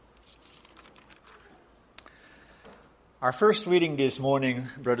Our first reading this morning,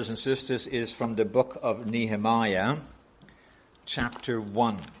 brothers and sisters, is from the book of Nehemiah, chapter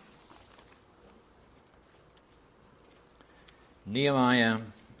 1. Nehemiah,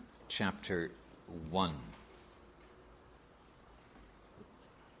 chapter 1.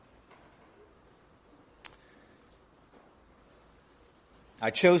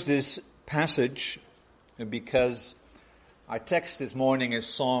 I chose this passage because our text this morning is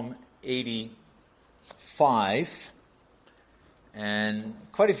Psalm 85. And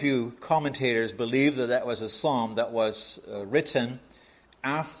quite a few commentators believe that that was a psalm that was written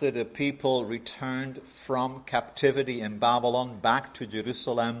after the people returned from captivity in Babylon back to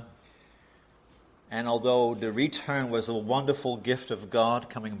Jerusalem. And although the return was a wonderful gift of God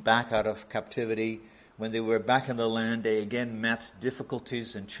coming back out of captivity, when they were back in the land, they again met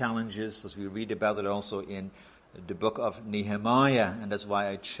difficulties and challenges, as we read about it also in the book of Nehemiah. And that's why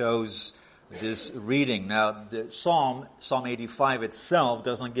I chose this reading. Now, the Psalm 85 itself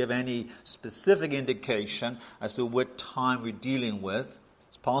doesn't give any specific indication as to what time we're dealing with.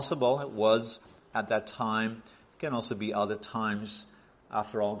 It's possible it was at that time. It can also be other times.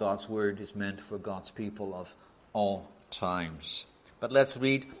 After all, God's word is meant for God's people of all times. But let's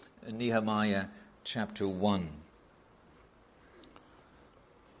read Nehemiah chapter 1.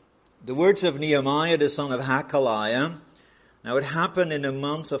 The words of Nehemiah, the son of Hakaliah. Now it happened in the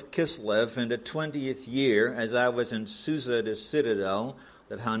month of Kislev in the 20th year, as I was in Susa the citadel,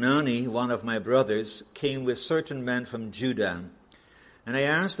 that Hanani, one of my brothers, came with certain men from Judah. And I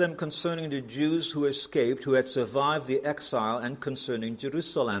asked them concerning the Jews who escaped, who had survived the exile, and concerning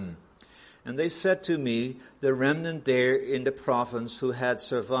Jerusalem. And they said to me, the remnant there in the province who had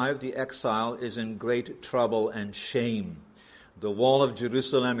survived the exile is in great trouble and shame. The wall of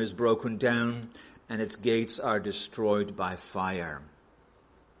Jerusalem is broken down, and its gates are destroyed by fire.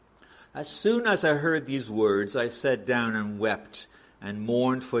 As soon as I heard these words, I sat down and wept and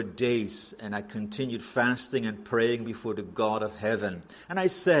mourned for days, and I continued fasting and praying before the God of heaven. And I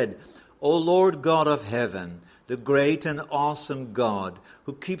said, O Lord God of heaven, the great and awesome God,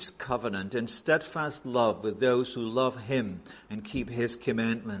 who keeps covenant and steadfast love with those who love him and keep his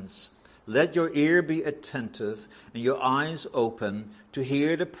commandments, let your ear be attentive and your eyes open to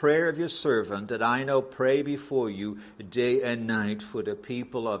hear the prayer of your servant, that I now pray before you day and night for the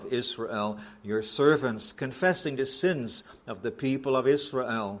people of Israel, your servants, confessing the sins of the people of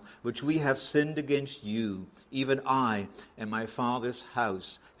Israel, which we have sinned against you. Even I and my father's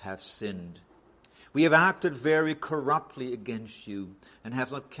house have sinned. We have acted very corruptly against you, and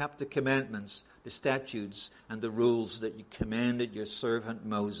have not kept the commandments, the statutes, and the rules that you commanded your servant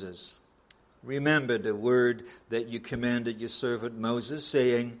Moses. Remember the word that you commanded your servant Moses,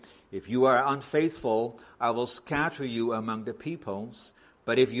 saying, if you are unfaithful, I will scatter you among the peoples.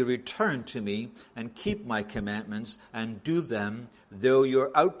 But if you return to me and keep my commandments and do them, though your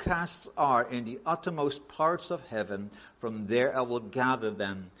outcasts are in the uttermost parts of heaven, from there I will gather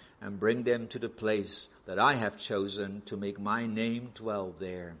them and bring them to the place that I have chosen to make my name dwell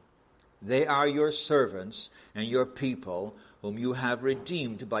there. They are your servants and your people, whom you have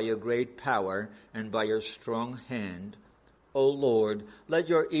redeemed by your great power and by your strong hand. O Lord, let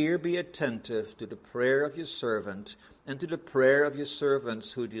your ear be attentive to the prayer of your servant and to the prayer of your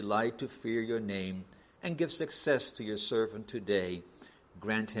servants who delight to fear your name, and give success to your servant today.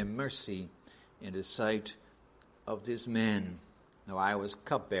 Grant him mercy in the sight of this man. Now I was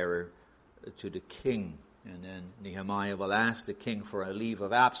cupbearer to the king. And then Nehemiah will ask the king for a leave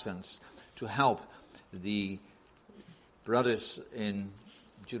of absence to help the brothers in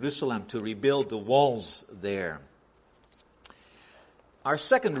Jerusalem to rebuild the walls there. Our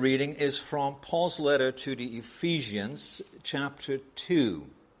second reading is from Paul's letter to the Ephesians, chapter 2.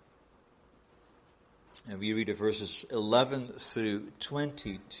 And we read the verses 11 through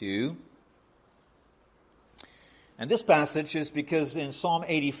 22. And this passage is because in Psalm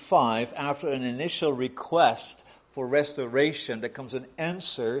 85, after an initial request for restoration, there comes an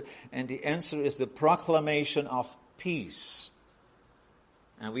answer, and the answer is the proclamation of peace.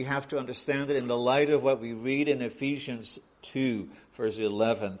 And we have to understand it in the light of what we read in Ephesians 2, verse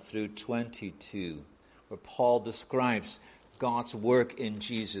 11 through 22, where Paul describes God's work in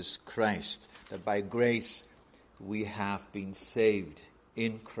Jesus Christ, that by grace we have been saved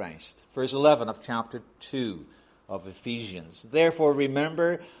in Christ. Verse 11 of chapter 2 of Ephesians. Therefore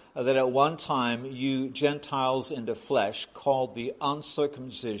remember that at one time you Gentiles in the flesh, called the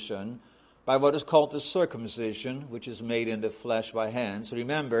uncircumcision by what is called the circumcision, which is made in the flesh by hands.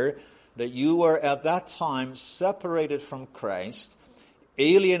 Remember that you were at that time separated from Christ,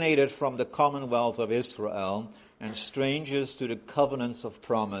 alienated from the commonwealth of Israel, and strangers to the covenants of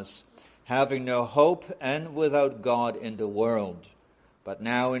promise, having no hope and without God in the world. But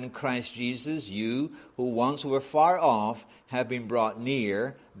now in Christ Jesus, you who once were far off have been brought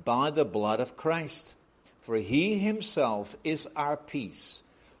near by the blood of Christ. For he himself is our peace,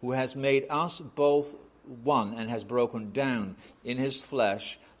 who has made us both one and has broken down in his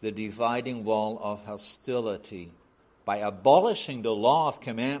flesh the dividing wall of hostility, by abolishing the law of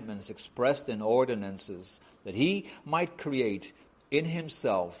commandments expressed in ordinances, that he might create in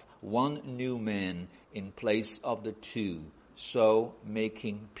himself one new man in place of the two, so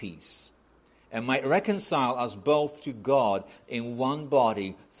making peace, and might reconcile us both to God in one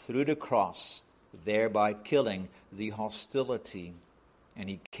body through the cross, thereby killing the hostility. And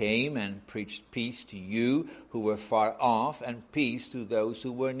he came and preached peace to you who were far off, and peace to those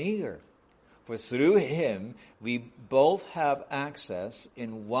who were near. For through him we both have access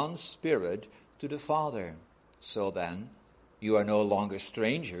in one Spirit to the Father. So then, you are no longer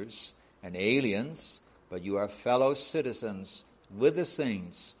strangers and aliens, but you are fellow citizens with the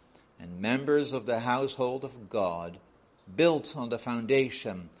saints and members of the household of God, built on the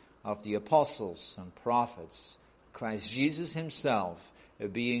foundation of the apostles and prophets, Christ Jesus himself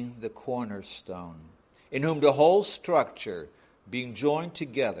being the cornerstone, in whom the whole structure, being joined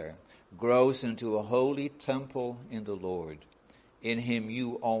together, grows into a holy temple in the Lord. In him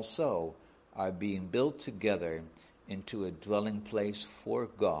you also are being built together into a dwelling place for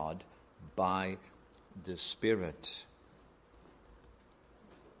God by the Spirit.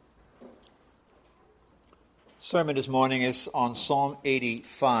 Sermon this morning is on Psalm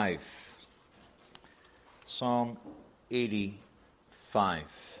 85. Psalm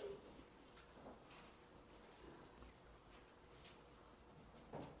 85.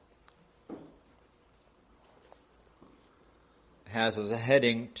 It has as a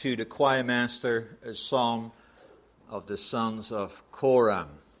heading, to the choir master, a psalm of the sons of Korah.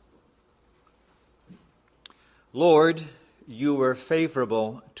 Lord, you were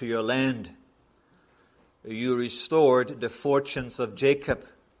favorable to your land. You restored the fortunes of Jacob.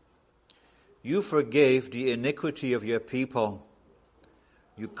 You forgave the iniquity of your people.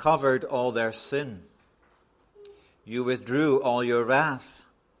 You covered all their sin. You withdrew all your wrath.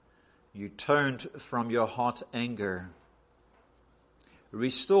 You turned from your hot anger.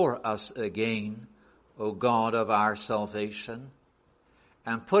 Restore us again, O God of our salvation,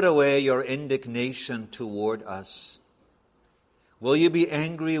 and put away your indignation toward us. Will you be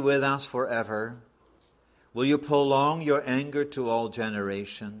angry with us forever? Will you prolong your anger to all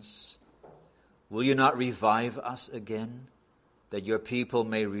generations? Will you not revive us again, that your people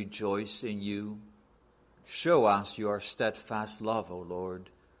may rejoice in you? Show us your steadfast love, O Lord,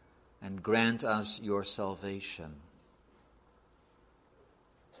 and grant us your salvation.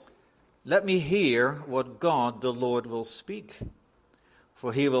 Let me hear what God the Lord will speak,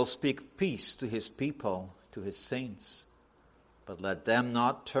 for he will speak peace to his people, to his saints. But let them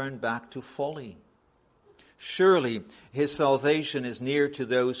not turn back to folly. Surely his salvation is near to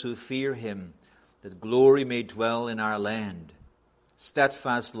those who fear him, that glory may dwell in our land.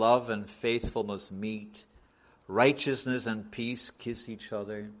 Steadfast love and faithfulness meet. Righteousness and peace kiss each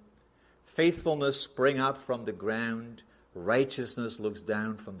other. Faithfulness spring up from the ground. Righteousness looks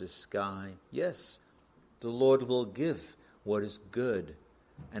down from the sky. Yes, the Lord will give what is good,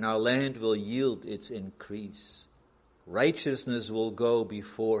 and our land will yield its increase. Righteousness will go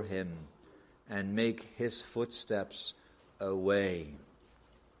before him and make his footsteps a way.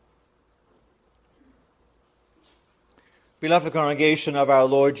 Beloved congregation of our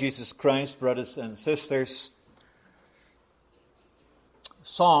Lord Jesus Christ, brothers and sisters,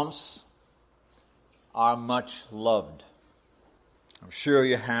 Psalms are much loved. I'm sure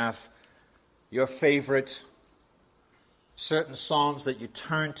you have your favorite, certain psalms that you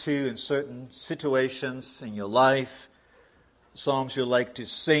turn to in certain situations in your life, psalms you like to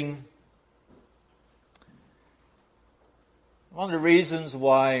sing. One of the reasons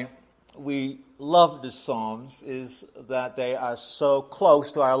why we love the psalms is that they are so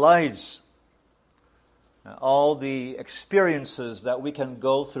close to our lives. All the experiences that we can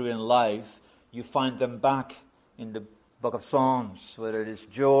go through in life, you find them back in the book of Psalms, whether it is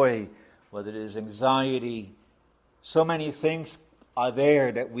joy, whether it is anxiety. So many things are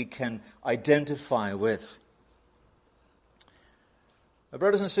there that we can identify with. My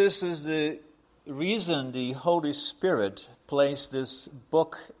brothers and sisters, the reason the Holy Spirit placed this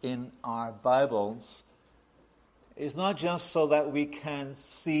book in our Bibles is not just so that we can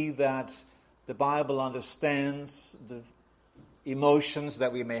see that the Bible understands the emotions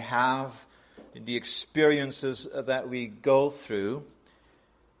that we may have, the experiences that we go through,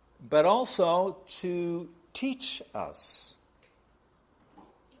 but also to teach us.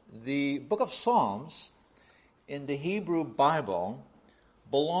 The book of Psalms in the Hebrew Bible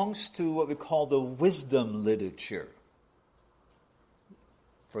belongs to what we call the wisdom literature.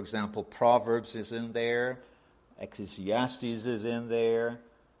 For example, Proverbs is in there, Ecclesiastes is in there,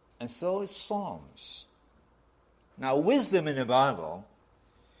 and so is Psalms. Now, wisdom in the Bible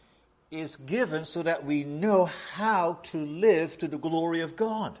is given so that we know how to live to the glory of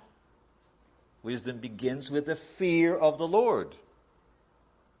God. Wisdom begins with the fear of the Lord.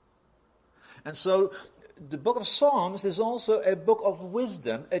 And so the book of Psalms is also a book of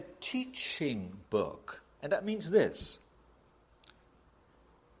wisdom, a teaching book. And that means this,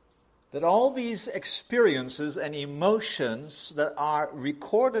 that all these experiences and emotions that are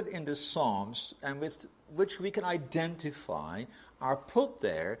recorded in the Psalms and with which we can identify are put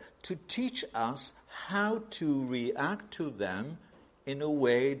there to teach us how to react to them in a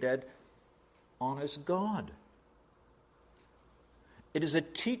way that honors God. It is a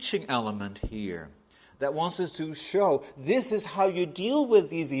teaching element here that wants us to show this is how you deal with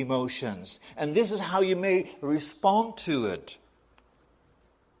these emotions, and this is how you may respond to it.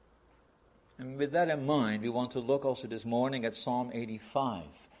 And with that in mind, we want to look also this morning at Psalm 85.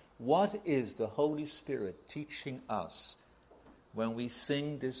 What is the Holy Spirit teaching us when we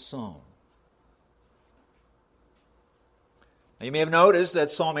sing this song? Now, you may have noticed that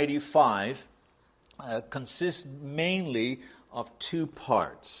Psalm 85 consists mainly of two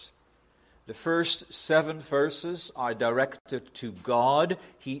parts. The first 7 verses are directed to God.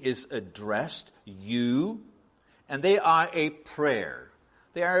 He is addressed, you, and they are a prayer.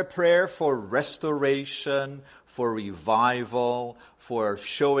 They are a prayer for restoration, for revival, for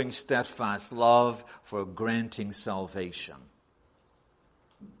showing steadfast love, for granting salvation.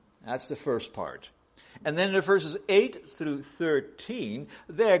 That's the first part. And then in the verses 8 through 13,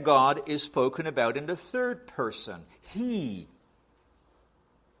 there God is spoken about in the third person, He.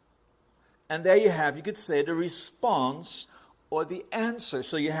 And there you could say, the response or the answer.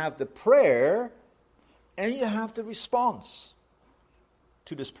 So you have the prayer and you have the response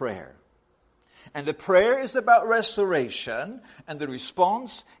to this prayer. And the prayer is about restoration, and the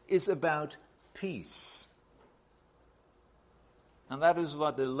response is about peace. And that is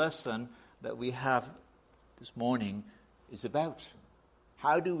what the lesson that we have this morning is about.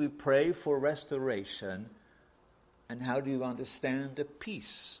 How do we pray for restoration, and how do you understand the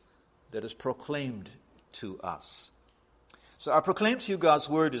peace that is proclaimed to us? So I proclaim to you God's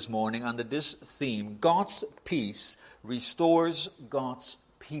word this morning under this theme: God's peace restores God's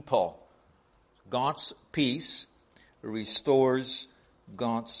people. God's peace restores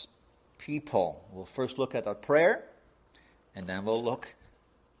God's people. We'll first look at our prayer, and then we'll look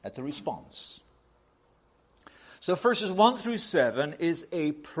at the response. So verses 1 through 7 is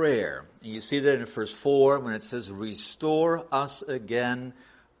a prayer. And you see that in verse 4 when it says, restore us again,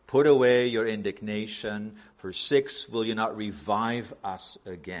 put away your indignation. Verse 6, will you not revive us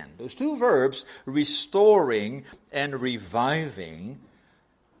again? Those two verbs, restoring and reviving,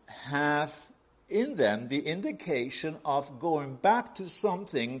 have in them the indication of going back to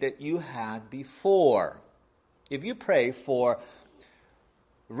something that you had before. If you pray for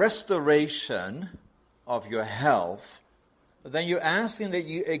restoration of your health, then you're asking that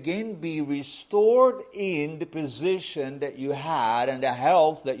you again be restored in the position that you had and the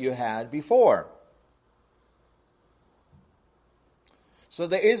health that you had before. So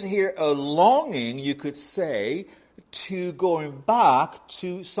there is here a longing, you could say, to going back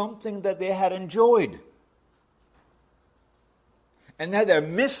to something that they had enjoyed. And now they're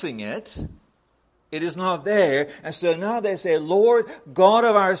missing it. It is not there. And so now they say, Lord, God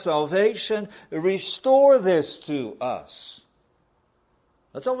of our salvation, restore this to us.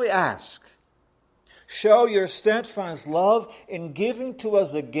 That's all we ask. Show your steadfast love in giving to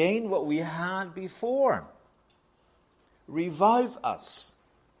us again what we had before. Revive us.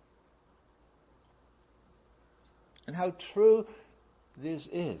 And how true this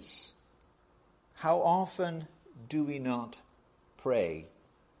is. How often do we not pray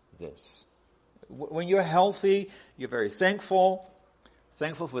this? When you're healthy, you're very thankful.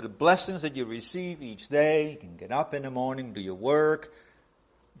 Thankful for the blessings that you receive each day. You can get up in the morning, do your work.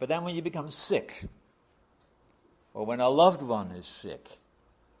 But then when you become sick, or when a loved one is sick,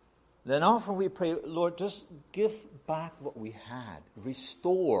 then often we pray, Lord, just give back what we had.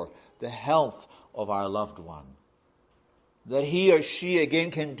 Restore the health of our loved one. That he or she again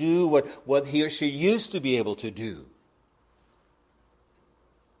can do what he or she used to be able to do.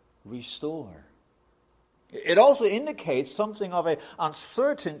 Restore. It also indicates something of an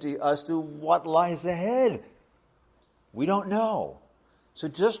uncertainty as to what lies ahead. We don't know. So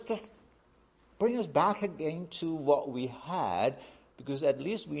just bring us back again to what we had because at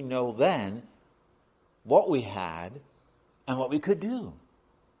least we know then what we had and what we could do.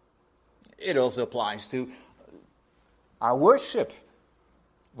 It also applies to our worship.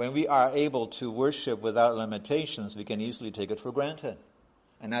 When we are able to worship without limitations, we can easily take it for granted.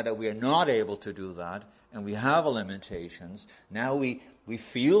 And now that we are not able to do that, and we have limitations, now we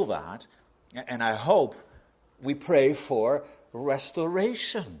feel that, and I hope we pray for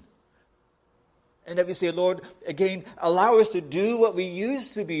restoration. And that we say, Lord, again, allow us to do what we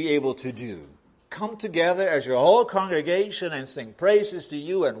used to be able to do. Come together as your whole congregation and sing praises to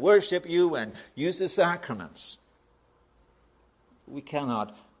you and worship you and use the sacraments. We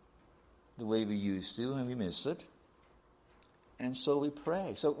cannot the way we used to, and we miss it. And so we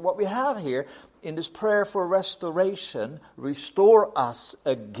pray. So what we have here in this prayer for restoration, restore us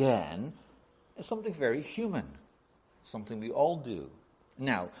again, is something very human. Something we all do.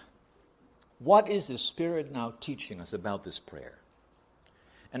 Now, what is the Spirit now teaching us about this prayer?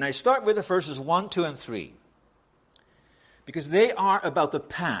 And I start with the verses 1, 2, and 3. Because they are about the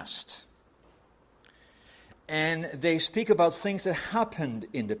past. And they speak about things that happened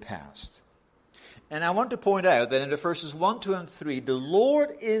in the past. And I want to point out that in the verses 1, 2, and 3, the Lord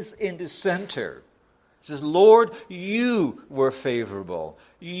is in the center. It says, Lord, you were favorable.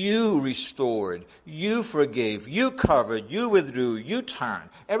 You restored. You forgave. You covered. You withdrew. You turned.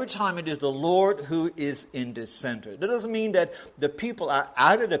 Every time it is the Lord who is in the center. That doesn't mean that the people are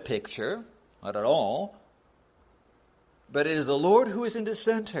out of the picture. Not at all. But it is the Lord who is in the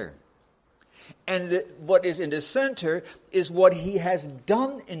center. And what is in the center is what he has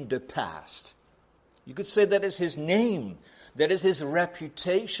done in the past. You could say that is his name. That is his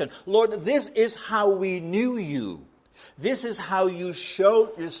reputation. Lord, this is how we knew you. This is how you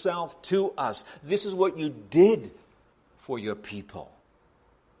showed yourself to us. This is what you did for your people.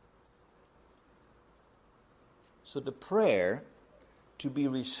 So the prayer to be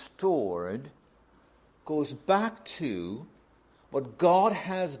restored goes back to what God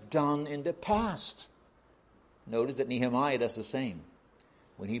has done in the past. Notice that Nehemiah does the same.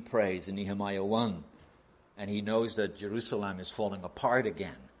 When he prays in Nehemiah 1, and he knows that Jerusalem is falling apart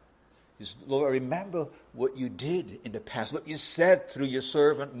again. He says, Lord, remember what you did in the past, what you said through your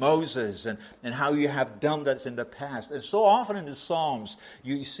servant Moses, and how you have done that in the past. And so often in the Psalms,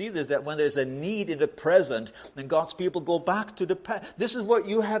 you see this, that when there's a need in the present, then God's people go back to the past. This is what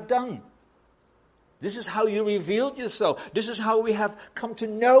you have done. This is how you revealed yourself. This is how we have come to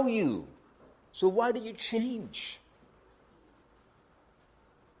know you. So why do you change?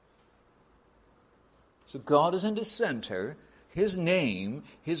 So God is in the center, his name,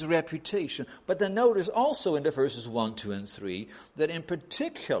 his reputation. But then notice also in the verses 1, 2, and 3, that in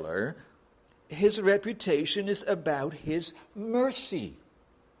particular, his reputation is about his mercy.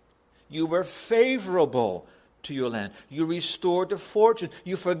 You were favorable to your land. You restored the fortune.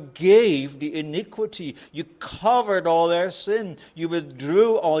 You forgave the iniquity. You covered all their sin. You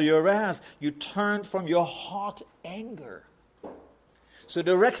withdrew all your wrath. You turned from your hot anger. So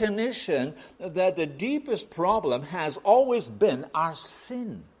the recognition that the deepest problem has always been our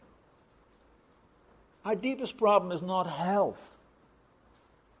sin. Our deepest problem is not health.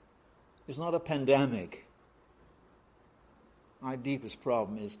 It's not a pandemic. Our deepest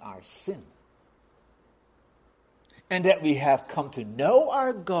problem is our sin. And that we have come to know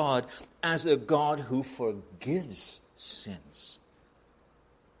our God as a God who forgives sins.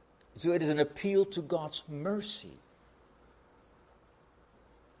 So it is an appeal to God's mercy.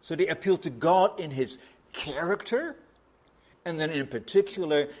 So they appeal to God in his character, and then in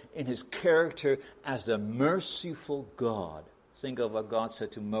particular in his character as the merciful God. Think of what God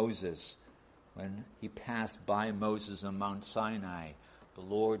said to Moses when he passed by Moses on Mount Sinai. The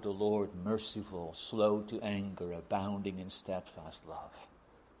Lord, merciful, slow to anger, abounding in steadfast love.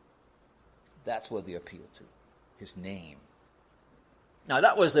 That's what they appeal to, his name. Now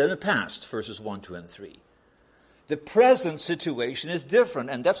that was in the past, verses 1, 2, and 3. The present situation is different,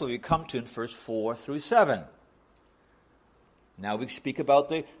 and that's what we come to in verse 4 through 7. Now we speak about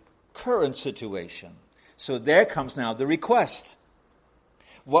the current situation. So there comes now the request.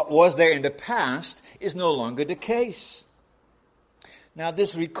 What was there in the past is no longer the case. Now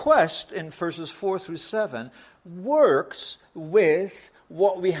this request in verses 4 through 7 works with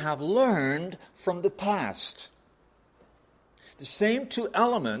what we have learned from the past. The same two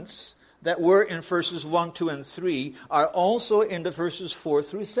elements that were in verses 1, 2, and 3 are also in the verses 4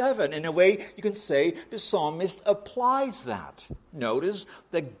 through 7. In a way, you can say the psalmist applies that. Notice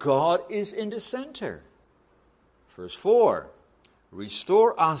that God is in the center. Verse 4,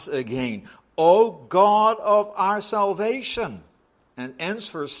 restore us again, O God of our salvation. And ends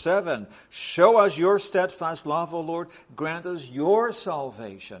verse 7. Show us your steadfast love, O Lord. Grant us your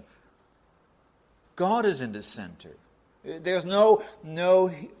salvation. God is in the center. There's no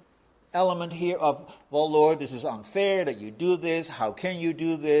element here of, well, Lord, this is unfair that you do this. How can you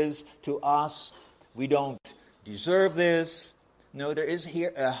do this to us? We don't deserve this. No, there is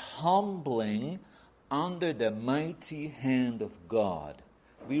here a humbling under the mighty hand of God.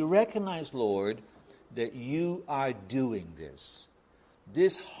 We recognize, Lord, that you are doing this.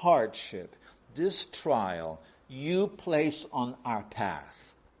 This hardship, this trial, you place on our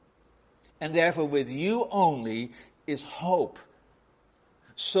path. And therefore, with you only is hope,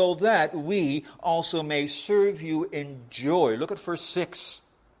 so that we also may serve you in joy. Look at verse 6.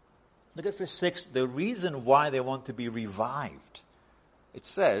 Look at verse 6, the reason why they want to be revived. It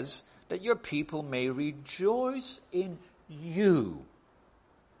says that your people may rejoice in you.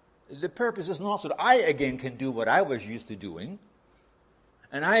 The purpose is not so that I again can do what I was used to doing,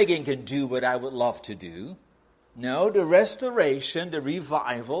 and I again can do what I would love to do. No, the restoration, the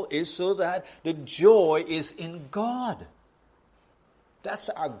revival is so that the joy is in God. That's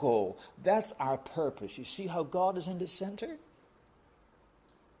our goal. That's our purpose. You see how God is in the center?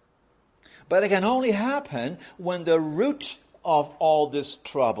 But it can only happen when the root of all this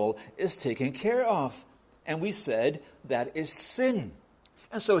trouble is taken care of. And we said that is sin.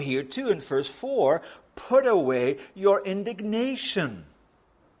 And so here too in verse 4, put away your indignation.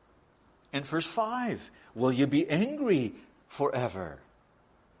 And verse 5, will you be angry forever?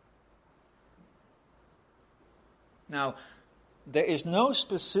 Now, there is no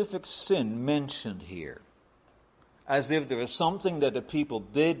specific sin mentioned here, as if there was something that the people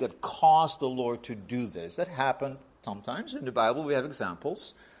did that caused the Lord to do this. That happened sometimes in the Bible. We have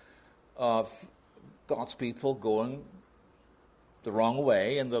examples of God's people going the wrong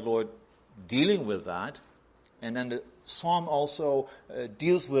way and the Lord dealing with that. And then the Psalm also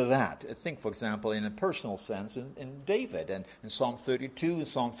deals with that. I think, for example, in a personal sense, in David, and in Psalm 32, and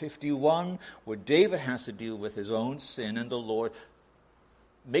Psalm 51, where David has to deal with his own sin, and the Lord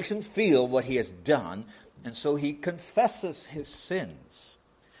makes him feel what he has done, and so he confesses his sins.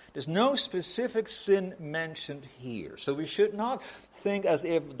 There's no specific sin mentioned here. So we should not think as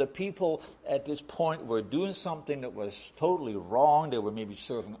if the people at this point were doing something that was totally wrong. They were maybe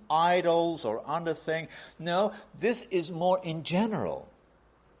serving idols or other thing. No, this is more in general.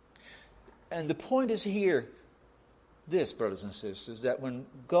 And the point is here, this, brothers and sisters, that when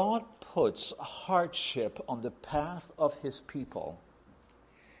God puts hardship on the path of his people,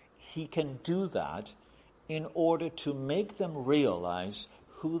 he can do that in order to make them realize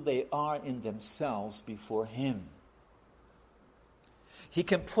who they are in themselves before him. He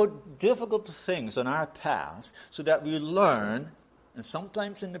can put difficult things on our path so that we learn, and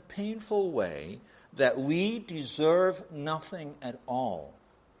sometimes in a painful way, that we deserve nothing at all.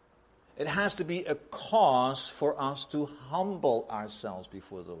 It has to be a cause for us to humble ourselves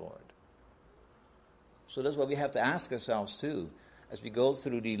before the Lord. So that's what we have to ask ourselves too, as we go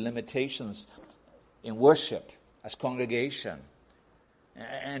through the limitations in worship as congregation.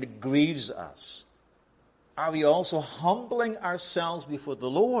 And it grieves us. Are we also humbling ourselves before the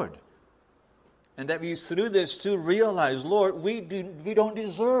Lord? And that we through this too realize, Lord, we don't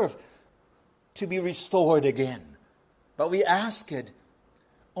deserve to be restored again. But we ask it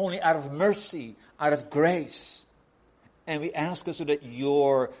only out of mercy, out of grace. And we ask it so that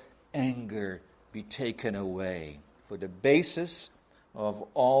your anger be taken away. For the basis of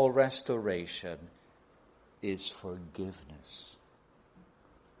all restoration is forgiveness.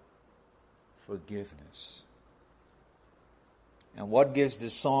 Forgiveness. And what gives the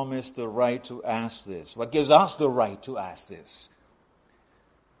psalmist the right to ask this? What gives us the right to ask this?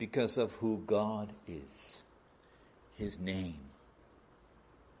 Because of who God is. His name.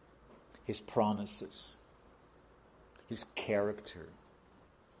 His promises. His character.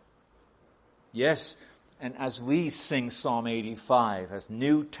 Yes, and as we sing Psalm 85 as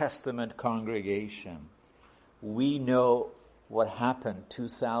New Testament congregation, we know what happened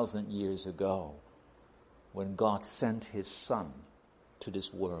 2,000 years ago when God sent his Son to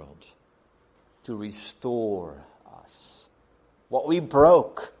this world to restore us. What we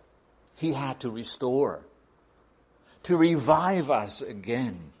broke, he had to restore, to revive us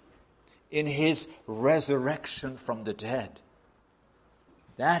again in his resurrection from the dead.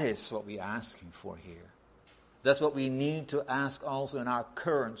 That is what we're asking for here. That's what we need to ask also in our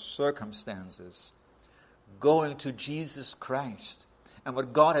current circumstances. Going to Jesus Christ and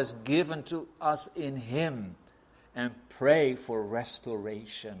what God has given to us in him, and pray for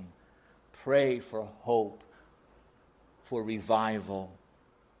restoration, pray for hope, for revival.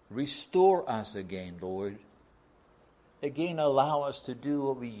 Restore us again, Lord. again allow us to do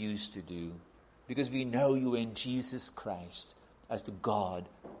what we used to do, because we know you in Jesus Christ as the God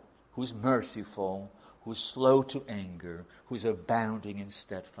who's merciful, who's slow to anger, who's abounding in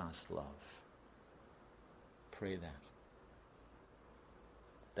steadfast love. Pray that.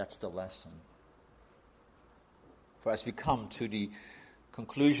 That's the lesson. For as we come to the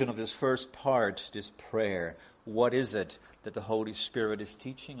conclusion of this first part, this prayer, what is it that the Holy Spirit is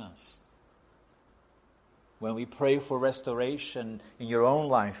teaching us? When we pray for restoration in your own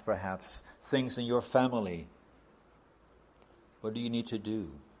life, perhaps, things in your family, what do you need to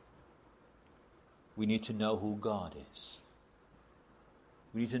do? We need to know who God is.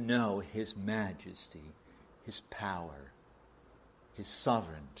 We need to know His majesty, His power, His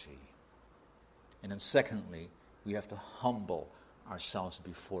sovereignty. And then secondly, we have to humble ourselves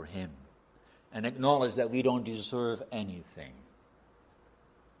before Him and acknowledge that we don't deserve anything.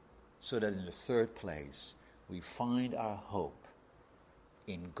 So that in the third place, we find our hope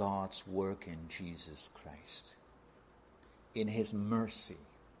in God's work in Jesus Christ, in His mercy.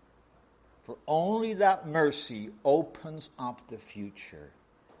 For only that mercy opens up the future.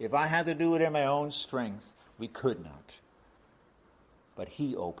 If I had to do it in my own strength, we could not. But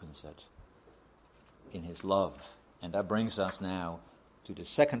He opens it in His love. And that brings us now to the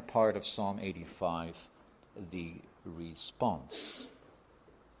second part of Psalm 85, the response.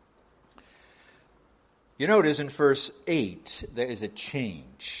 You notice in verse 8, there is a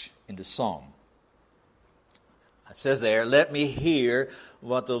change in the psalm. It says there, let me hear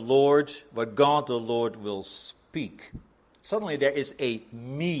what God the Lord will speak. Suddenly there is a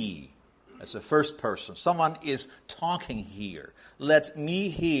me as a first person. Someone is talking here. Let me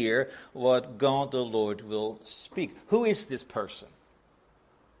hear what God the Lord will speak. Who is this person?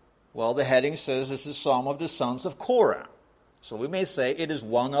 Well, the heading says this is Psalm of the sons of Korah. So we may say it is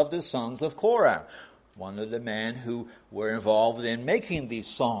one of the sons of Korah, one of the men who were involved in making these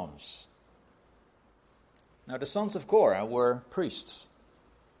psalms. Now, the sons of Korah were priests,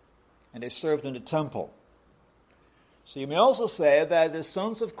 and they served in the temple. So you may also say that the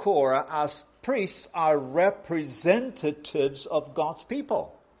sons of Korah, as priests, are representatives of God's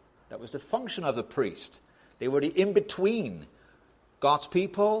people. That was the function of the priest. They were the in-between. God's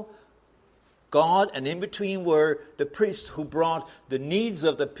people, God, and in between were the priests who brought the needs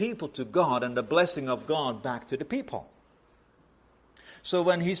of the people to God and the blessing of God back to the people. So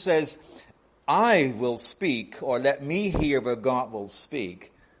when he says, I will speak, or let me hear what God will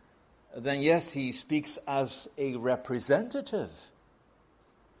speak, then yes, he speaks as a representative.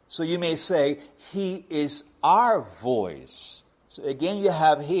 So you may say, he is our voice. So again, you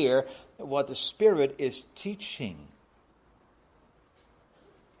have here what the Spirit is teaching.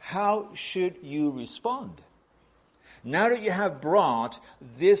 How should you respond? Now that you have brought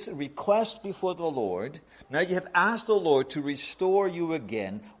this request before the Lord, now you have asked the Lord to restore you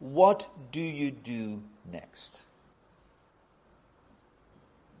again, what do you do next?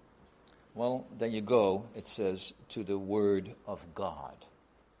 Well, then you go, it says, to the Word of God.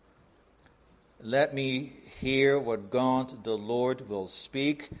 Let me hear what God the Lord will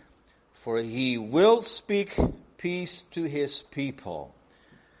speak, for He will speak peace to His people.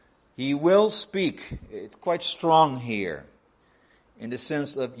 He will speak. It's quite strong here, in the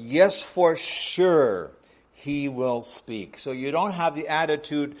sense of, yes, for sure, He will speak. So you don't have the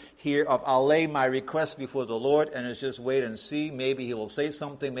attitude here of, I'll lay my request before the Lord and it's just wait and see. Maybe He will say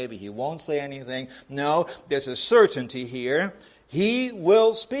something, maybe He won't say anything. No, there's a certainty here. He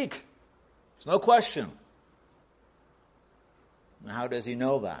will speak. There's no question. Now, how does He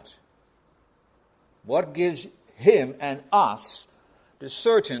know that? What gives Him and us the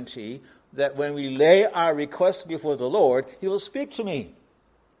certainty that when we lay our requests before the Lord, He will speak to me?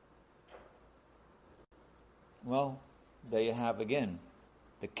 Well, there you have again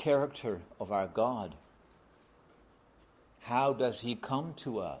the character of our God. How does He come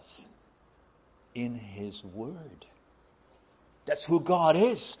to us? In His Word. That's who God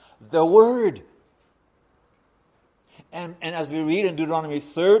is, the Word. And as we read in Deuteronomy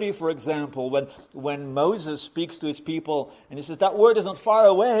 30, for example, when Moses speaks to his people, and he says, that word is not far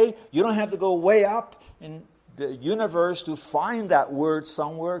away. You don't have to go way up in the universe to find that word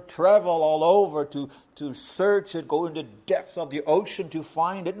somewhere, travel all over to search it, go into the depths of the ocean to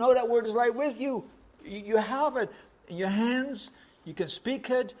find it. No, that word is right with you. You have it in your hands. You can speak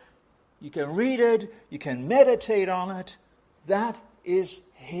it. You can read it. You can meditate on it. That is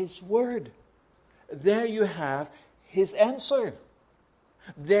His Word. There you have His answer.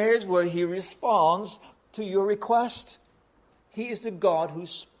 There's where He responds to your request. He is the God who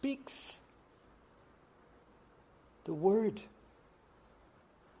speaks the Word.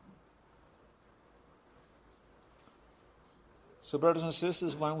 So brothers and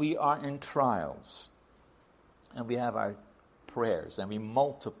sisters, when we are in trials, and we have our prayers, and we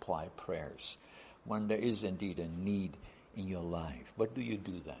multiply prayers, when there is indeed a need in your life, what do you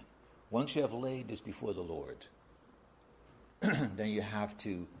do then? Once you have laid this before the Lord, then you have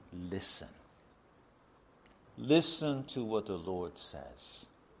to listen. Listen to what the Lord says.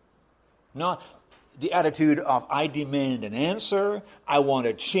 Not the attitude of, I demand an answer, I want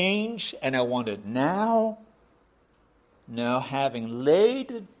a change, and I want it now. No, having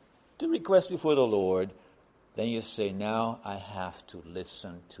laid the request before the Lord, then you say, now I have to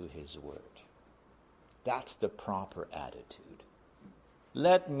listen to His word. That's the proper attitude.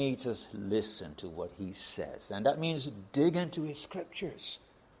 Let me just listen to what He says. And that means dig into His scriptures.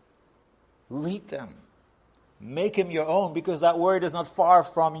 Read them. Make Him your own, because that word is not far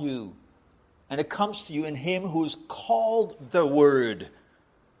from you. And it comes to you in Him who is called the Word,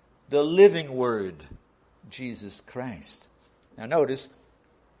 the living Word, Jesus Christ. Now notice,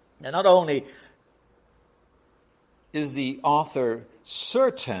 that not only is the author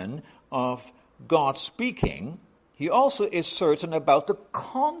certain of God speaking, he also is certain about the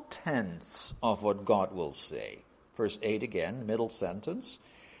contents of what God will say. Verse 8 again, middle sentence.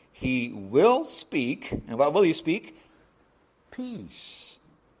 He will speak, and what will He speak? Peace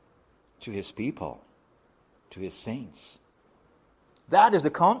to His people, to His saints. That is the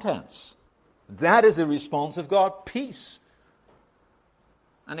contents. That is the response of God, peace.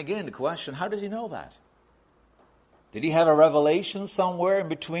 And again, the question, how does He know that? Did He have a revelation somewhere in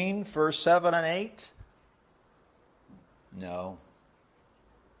between verse 7 and 8? No.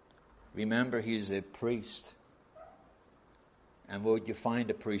 Remember, He's a priest. And where would you find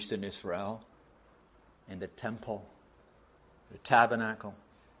a priest in Israel? In the temple, the tabernacle.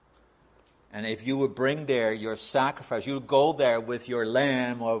 And if you would bring there your sacrifice, you would go there with your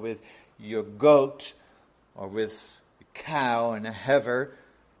lamb or with your goat or with a cow and a heifer,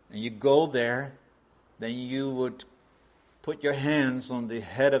 and you go there, then you would put your hands on the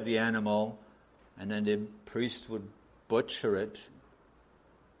head of the animal, and then the priest would butcher it.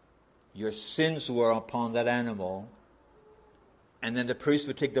 Your sins were upon that animal, and then the priest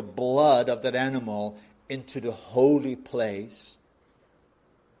would take the blood of that animal into the holy place.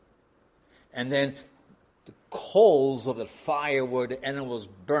 And then the coals of the fire where the animal was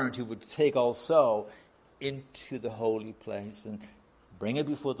burnt, he would take also into the holy place and bring it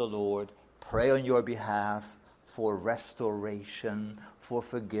before the Lord, pray on your behalf for restoration, for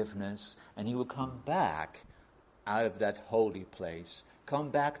forgiveness, and He would come back out of that holy place, come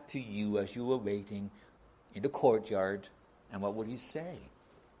back to you as you were waiting in the courtyard, and what would He say?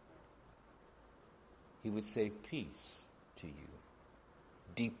 He would say, peace to you.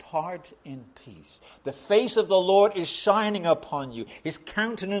 Depart in peace. The face of the Lord is shining upon you. His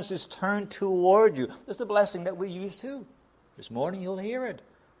countenance is turned toward you. That's the blessing that we use too. This morning you'll hear it.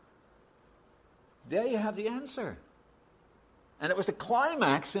 There you have the answer. And it was the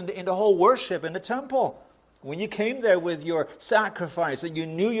climax in the whole worship in the temple. When you came there with your sacrifice and you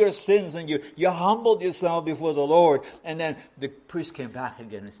knew your sins and you humbled yourself before the Lord. And then the priest came back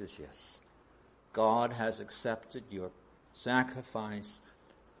again and says, yes, God has accepted your sacrifice.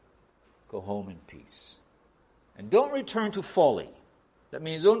 Go home in peace. And don't return to folly. That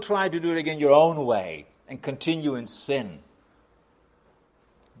means don't try to do it again your own way and continue in sin.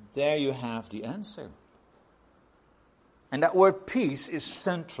 There you have the answer. And that word peace is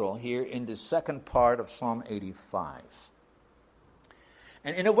central here in the second part of Psalm 85.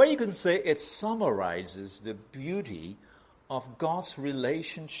 And in a way you can say it summarizes the beauty of God's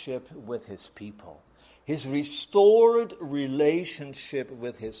relationship with His people. His restored relationship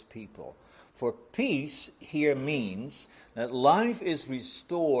with His people. For peace here means that life is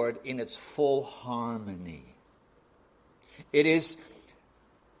restored in its full harmony. It is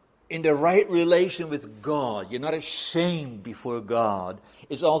in the right relation with God. You're not ashamed before God.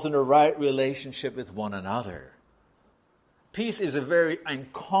 It's also in the right relationship with one another. Peace is a very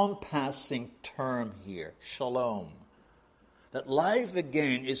encompassing term here. Shalom. That life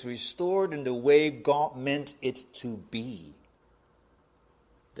again is restored in the way God meant it to be.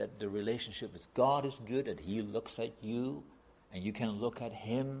 That the relationship with God is good, that He looks at you and you can look at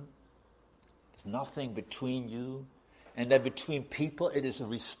Him. There's nothing between you. And that between people it is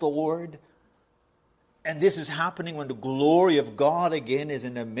restored. And this is happening when the glory of God again is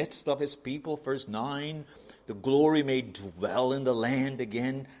in the midst of His people. Verse 9, the glory may dwell in the land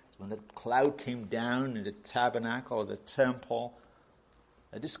again. When the cloud came down in the tabernacle or the temple,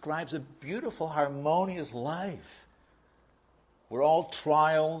 it describes a beautiful, harmonious life where all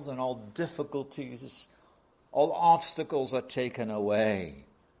trials and all difficulties, all obstacles are taken away.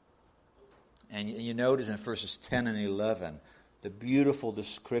 And you notice in verses 10 and 11, the beautiful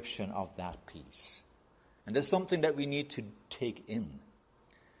description of that peace. And that's something that we need to take in,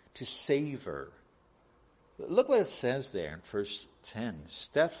 to savor. Look what it says there in verse 10.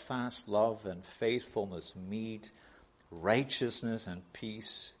 Steadfast love and faithfulness meet, righteousness and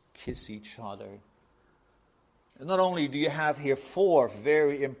peace kiss each other. And not only do you have here 4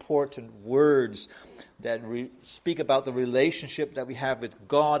 very important words that speak about the relationship that we have with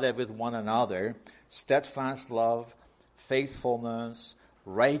God and with one another, steadfast love, faithfulness,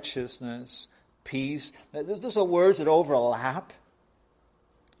 righteousness, peace. Those are words that overlap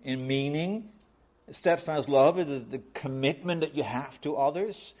in meaning. Steadfast love is the commitment that you have to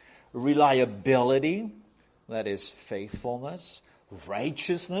others. Reliability, that is faithfulness.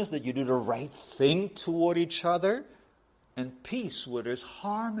 Righteousness, that you do the right thing toward each other. And peace, where there's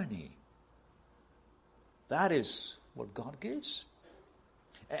harmony. That is what God gives.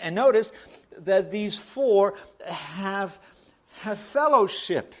 And notice that these 4 have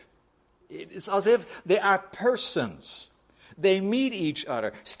fellowship. It's as if they are persons. They meet each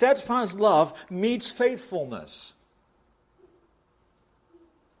other. Steadfast love meets faithfulness.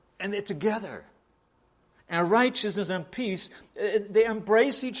 And they're together. And righteousness and peace, they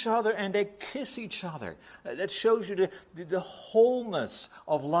embrace each other and they kiss each other. That shows you the wholeness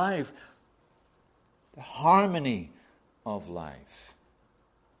of life, the harmony of life.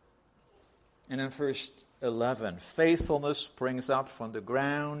 And in verse 11, faithfulness springs up from the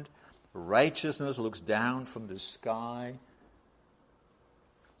ground, righteousness looks down from the sky.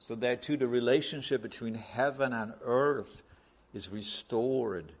 So that too the relationship between heaven and earth is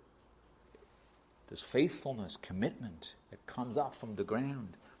restored. There's faithfulness, commitment that comes up from the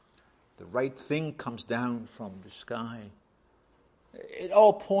ground. The right thing comes down from the sky. It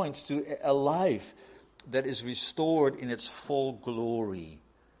all points to a life that is restored in its full glory.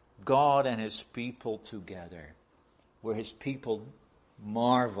 God and his people together, where his people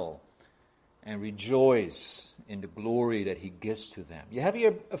marvel and rejoice in the glory that he gives to them. You have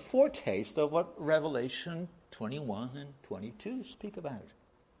here a foretaste of what Revelation 21 and 22 speak about.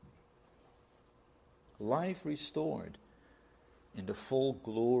 Life restored in the full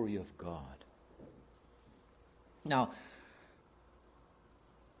glory of God. Now,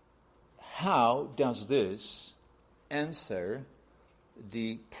 how does this answer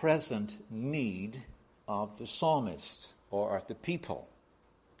the present need of the psalmist or of the people?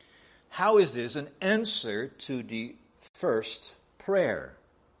 How is this an answer to the first prayer?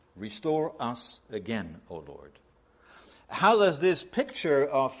 Restore us again, O Lord. How does this picture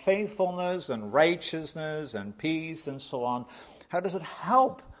of faithfulness and righteousness and peace and so on, how does it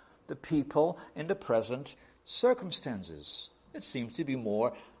help the people in the present circumstances? It seems to be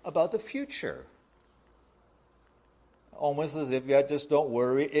more about the future. Almost as if, yeah, just don't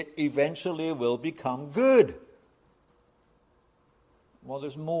worry, it eventually will become good. Well,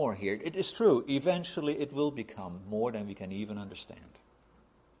 there's more here. It is true, eventually it will become more than we can even understand.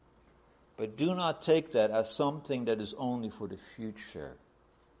 But do not take that as something that is only for the future.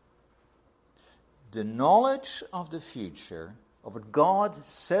 The knowledge of the future, of what God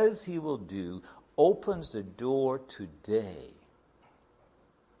says he will do, opens the door today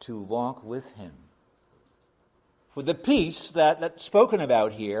to walk with him. For the peace that's spoken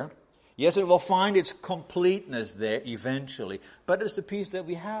about here, yes, it will find its completeness there eventually, but it's the peace that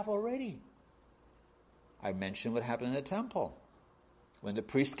we have already. I mentioned what happened in the temple. When the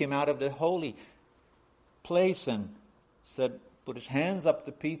priest came out of the holy place and said, put his hands up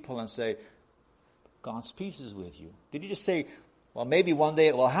to people and say, God's peace is with you. Did he just say, well, maybe one day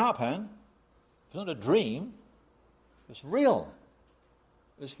it will happen? It's not a dream. It's real.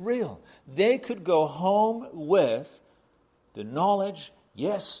 It's real. They could go home with the knowledge,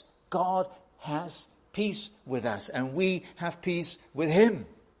 yes, God has peace with us, and we have peace with him.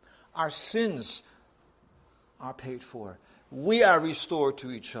 Our sins are paid for. We are restored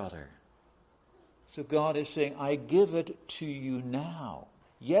to each other. So God is saying, I give it to you now.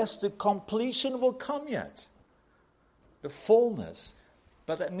 Yes, the completion will come yet. The fullness.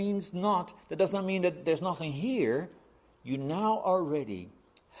 But that does not mean that there's nothing here. You now already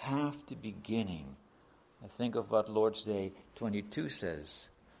have the beginning. I think of what Lord's Day 22 says.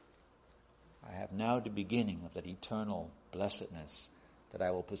 I have now the beginning of that eternal blessedness that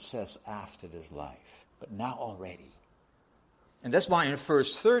I will possess after this life. But now already. And that's why in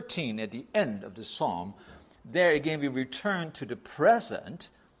verse 13, at the end of the psalm, there again we return to the present.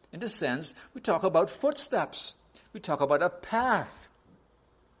 In the sense, we talk about footsteps. We talk about a path.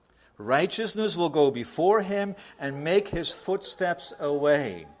 Righteousness will go before him and make his footsteps a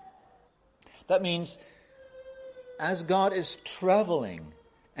way. That means, as God is traveling,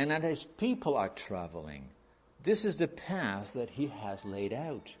 and as his people are traveling, This is the path that he has laid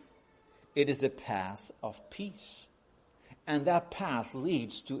out. It is the path of peace. And that path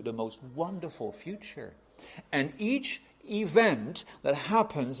leads to the most wonderful future. And each event that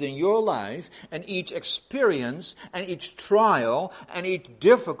happens in your life, and each experience, and each trial, and each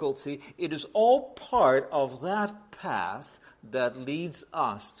difficulty, it is all part of that path that leads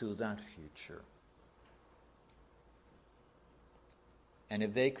us to that future. And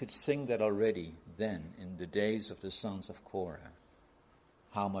if they could sing that already then, in the days of the sons of Korah,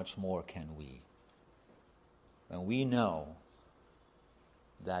 how much more can we? When we know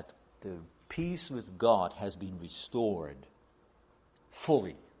that the peace with God has been restored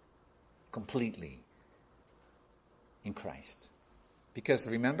fully, completely in Christ. Because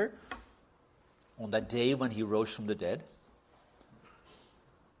remember, on that day when he rose from the dead,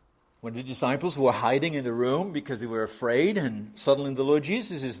 when the disciples were hiding in the room because they were afraid, and suddenly the Lord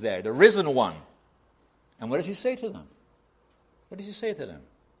Jesus is there, the risen one. And what does he say to them? What does he say to them?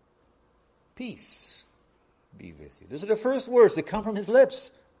 Peace be with you. Those are the first words that come from his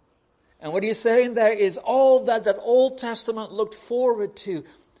lips. And what he's saying there is all that Old Testament looked forward to.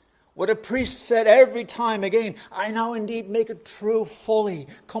 What a priest said every time again, I now indeed make it true fully,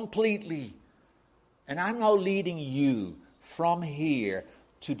 completely. And I'm now leading you from here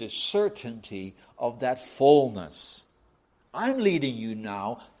to the certainty of that fullness. I'm leading you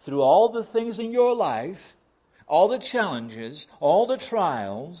now through all the things in your life, all the challenges, all the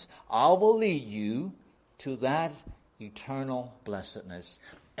trials. I will lead you to that eternal blessedness.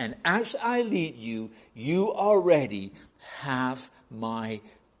 And as I lead you, you already have my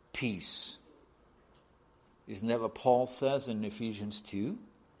peace. Isn't that what Paul says in Ephesians 2?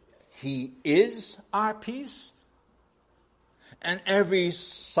 He is our peace. And every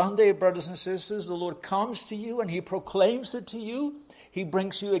Sunday, brothers and sisters, the Lord comes to you and he proclaims it to you. He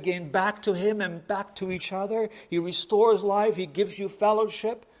brings you again back to him and back to each other. He restores life. He gives you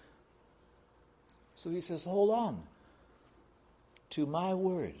fellowship. So he says, hold on to my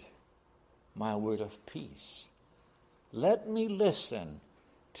word of peace. Let me listen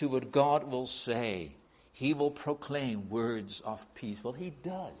to what God will say. He will proclaim words of peace. Well, he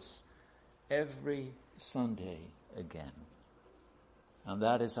does every Sunday again. And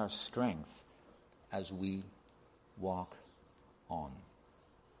that is our strength as we walk on.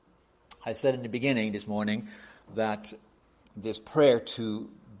 I said in the beginning this morning that this prayer to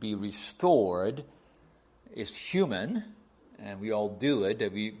be restored is human, and we all do it,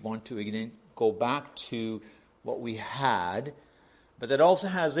 that we want to again go back to what we had, but it also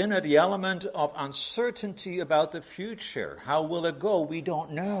has in it the element of uncertainty about the future. How will it go? We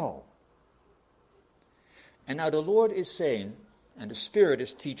don't know. And now the Lord is saying, and the Spirit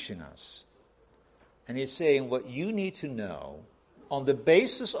is teaching us, and he's saying what you need to know on the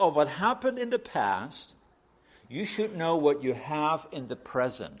basis of what happened in the past, you should know what you have in the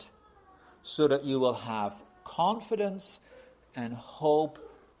present, so that you will have confidence and hope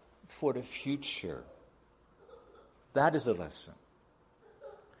for the future. That is the lesson.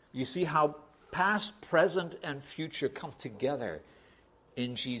 You see how past, present, and future come together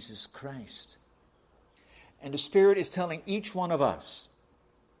in Jesus Christ. And the Spirit is telling each one of us,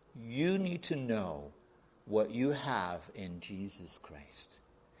 you need to know what you have in Jesus Christ,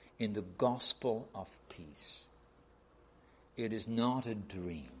 in the gospel of peace. It is not a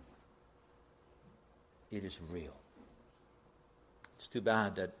dream. It is real. It's too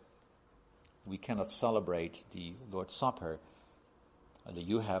bad that we cannot celebrate the Lord's Supper, or that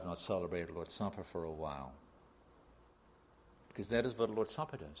you have not celebrated the Lord's Supper for a while. Because that is what the Lord's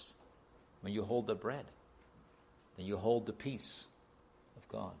Supper does. When you hold the bread, then you hold the peace of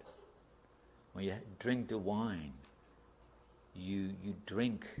God. When you drink the wine, you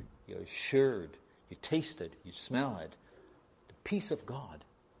drink, you're assured, you taste it, you smell it. The peace of God.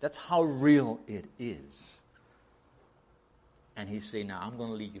 That's how real it is. And he's saying, now I'm going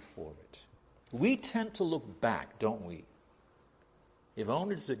to lead you forward. We tend to look back, don't we? If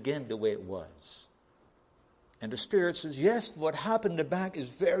only it's again the way it was. And the Spirit says, yes, what happened in the back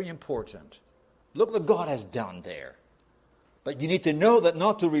is very important. Look what God has done there. But you need to know that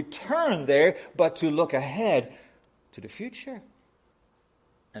not to return there, but to look ahead to the future.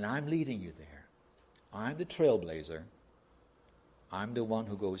 And I'm leading you there. I'm the trailblazer. I'm the one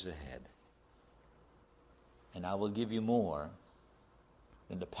who goes ahead. And I will give you more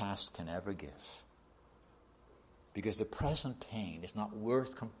than the past can ever give. Because the present pain is not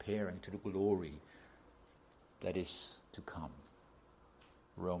worth comparing to the glory that is to come.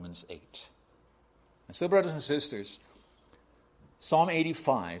 Romans 8. And so, brothers and sisters, Psalm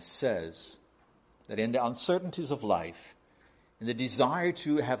 85 says that in the uncertainties of life, in the desire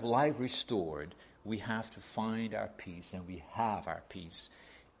to have life restored, we have to find our peace, and we have our peace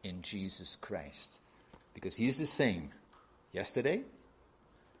in Jesus Christ. Because he is the same yesterday,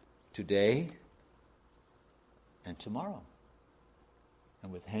 today, and tomorrow.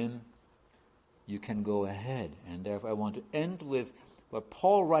 And with him, you can go ahead. And therefore I want to end with what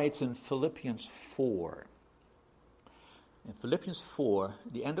Paul writes in Philippians 4. In Philippians 4,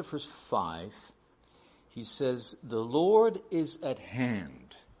 the end of verse 5, he says, the Lord is at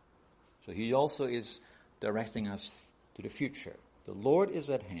hand. So he also is directing us to the future. The Lord is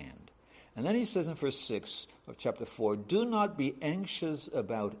at hand. And then he says in verse 6 of chapter 4, do not be anxious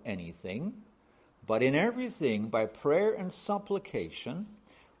about anything, but in everything by prayer and supplication,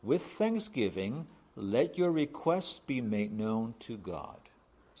 with thanksgiving, let your requests be made known to God.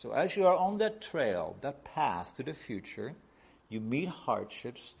 So as you are on that trail, that path to the future, you meet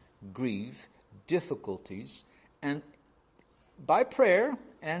hardships, grief, difficulties, and by prayer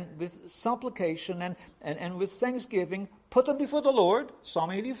and with supplication and with thanksgiving, put them before the Lord,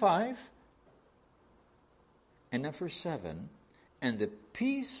 Psalm 85. And then verse 7, and the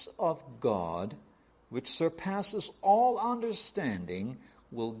peace of God, which surpasses all understanding,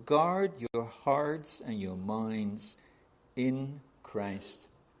 will guard your hearts and your minds in Christ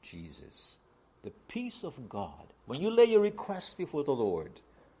Jesus. The peace of God. When you lay your request before the Lord,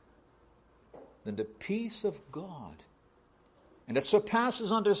 then the peace of God, and that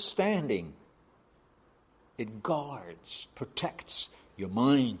surpasses understanding, it guards, protects your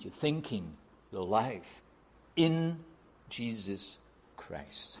mind, your thinking, your life in Jesus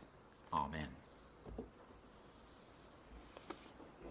Christ. Amen.